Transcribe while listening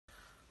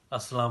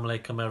Assalamu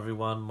alaikum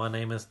everyone, my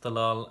name is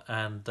Dalal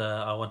and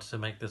I wanted to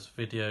make this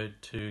video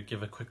to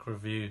give a quick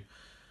review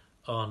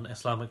on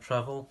Islamic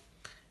travel.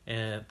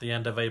 At the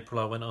end of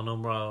April I went on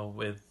Umrah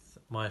with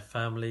my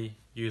family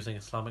using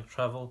Islamic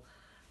travel.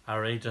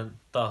 Our agent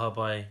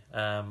Dahabai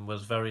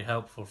was very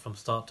helpful from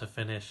start to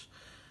finish,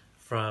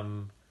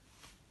 from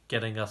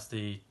getting us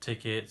the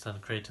tickets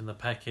and creating the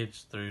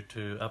package through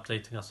to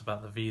updating us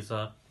about the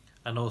visa,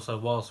 and also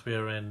whilst we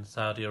were in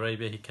Saudi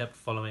Arabia he kept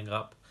following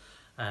up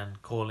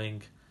and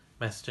calling,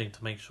 messaging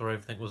to make sure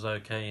everything was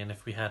okay and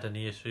if we had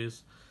any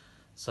issues.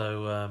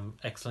 So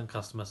excellent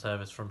customer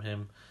service from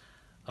him.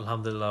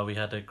 Alhamdulillah, we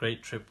had a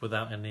great trip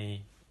without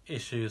any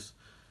issues.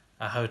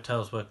 Our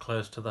hotels were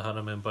close to the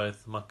Haram in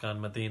both Makkah and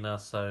Medina,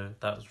 so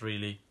that was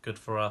really good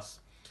for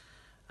us.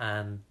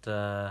 And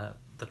the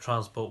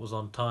transport was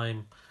on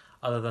time.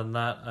 Other than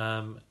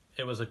that,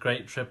 it was a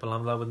great trip,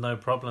 alhamdulillah, with no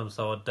problems.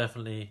 So I'd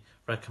definitely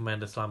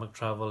recommend Islamic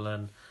travel.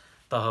 And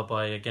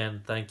Dahabai,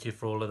 again, thank you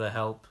for all of the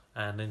help.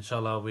 And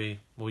inshallah,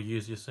 we will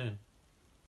use you soon.